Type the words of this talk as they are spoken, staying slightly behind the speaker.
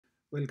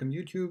Welcome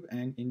YouTube,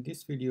 and in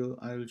this video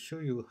I will show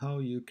you how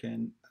you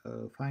can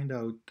find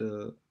out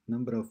the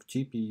number of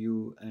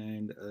GPU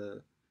and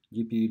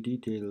GPU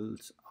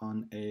details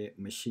on a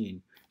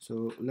machine.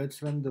 So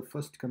let's run the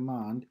first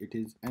command. It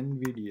is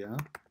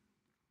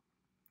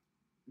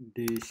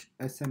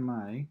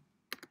nvidia-smi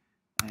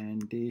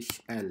and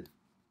 -l.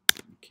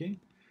 Okay,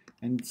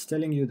 and it's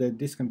telling you that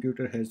this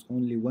computer has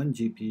only one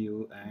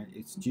GPU and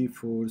it's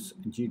GeForce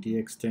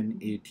GTX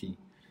 1080.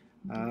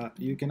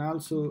 You can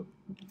also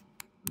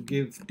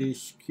give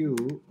this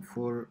queue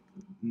for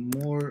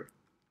more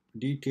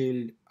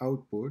detailed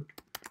output,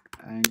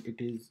 and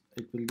it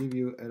will give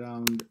you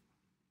around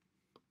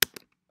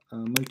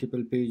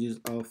multiple pages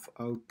of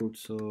output.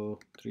 So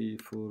 3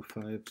 4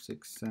 5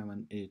 6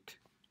 7 8,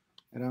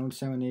 around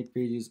 7 8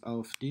 pages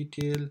of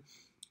detail.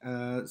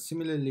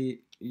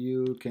 Similarly,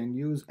 you can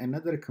use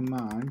another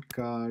command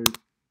called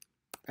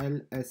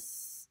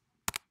lspci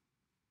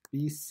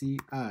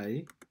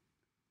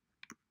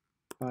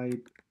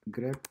pipe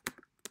grep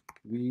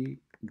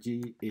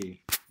vga.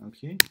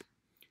 Okay,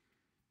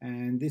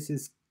 and this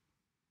is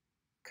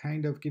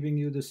kind of giving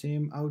you the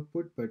same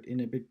output but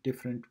in a bit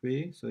different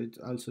way. So it's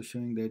also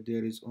showing that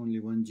there is only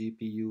one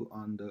GPU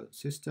on the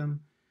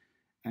system.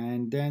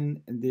 And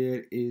then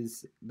there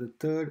is the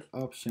third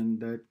option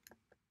that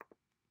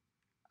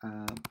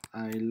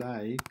I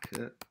like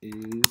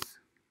is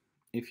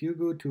if you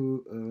go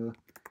to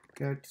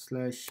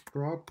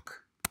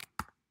cat/proc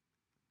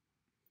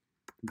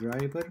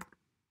driver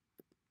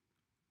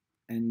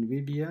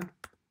nvidia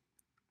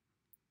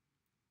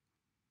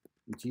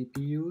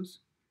GPUs,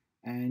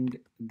 and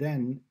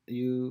then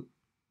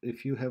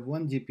if you have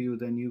one GPU,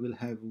 then you will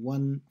have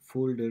one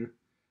folder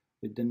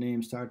with the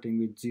name starting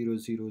with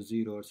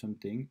 000 or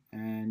something,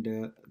 and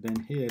then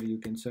here you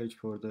can search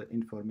for the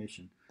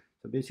information.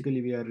 So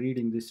basically we are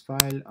reading this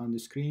file on the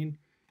screen,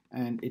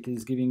 and it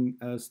is giving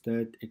us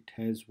that it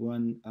has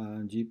one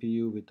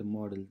GPU with the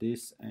model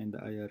this and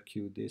the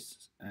IRQ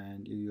this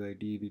and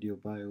UUID, video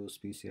BIOS,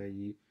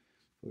 PCIe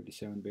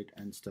 47-bit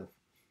and stuff.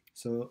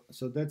 So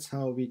that's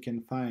how we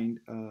can find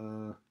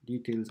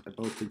details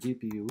about the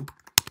GPU.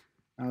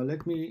 Now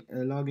let me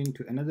log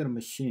into another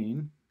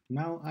machine.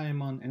 Now I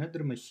am on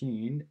another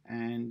machine,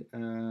 and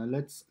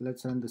let's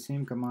run the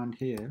same command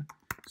here.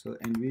 So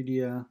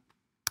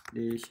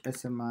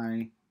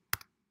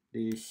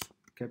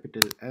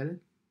nvidia-smi-L,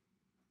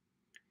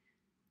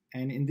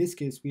 and in this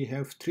case we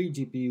have 3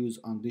 GPUs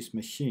on this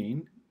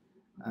machine.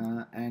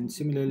 And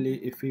similarly,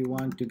 if we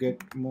want to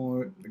get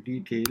more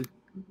detail,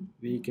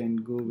 we can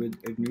go with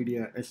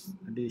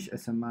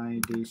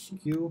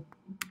nvidia-smi-q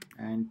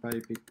and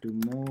pipe it to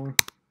more,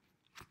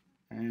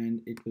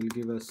 and it will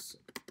give us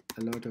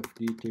a lot of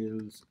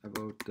details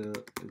about the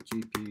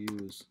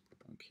GPUs.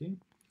 Okay.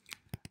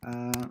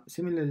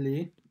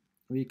 Similarly,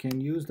 we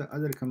can use the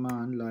other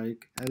command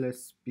like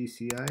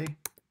lspci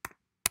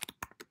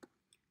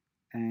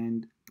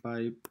and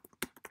pipe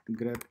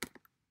grep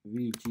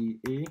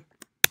vga.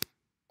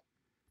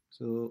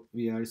 So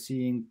we are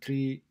seeing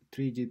three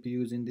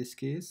GPUs in this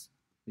case,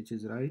 which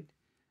is right.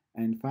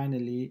 And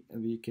finally,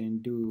 we can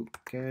do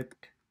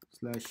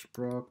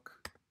cat/proc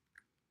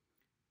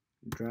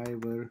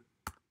driver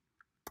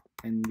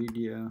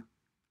nvidia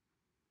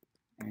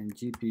and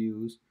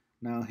GPUs.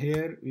 Now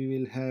here we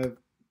will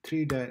have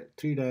three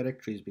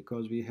directories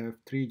because we have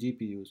 3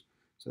 GPUs.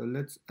 So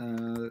let's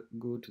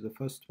go to the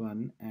first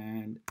one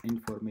and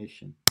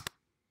information.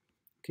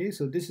 Okay,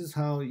 so this is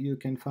how you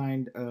can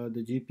find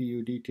the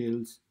GPU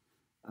details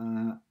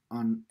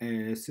on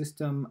a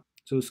system.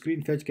 So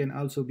screenfetch can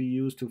also be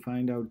used to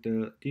find out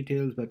the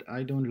details, but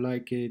I don't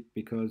like it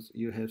because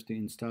you have to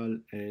install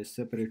a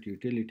separate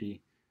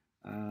utility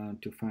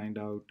to find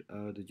out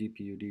the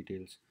GPU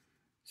details.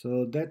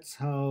 So that's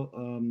how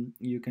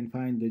you can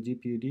find the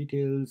GPU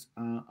details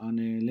on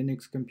a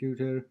Linux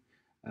computer.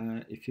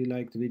 If you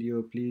like the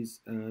video,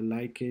 please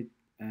like it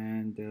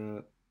and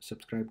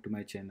subscribe to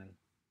my channel.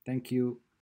 Thank you.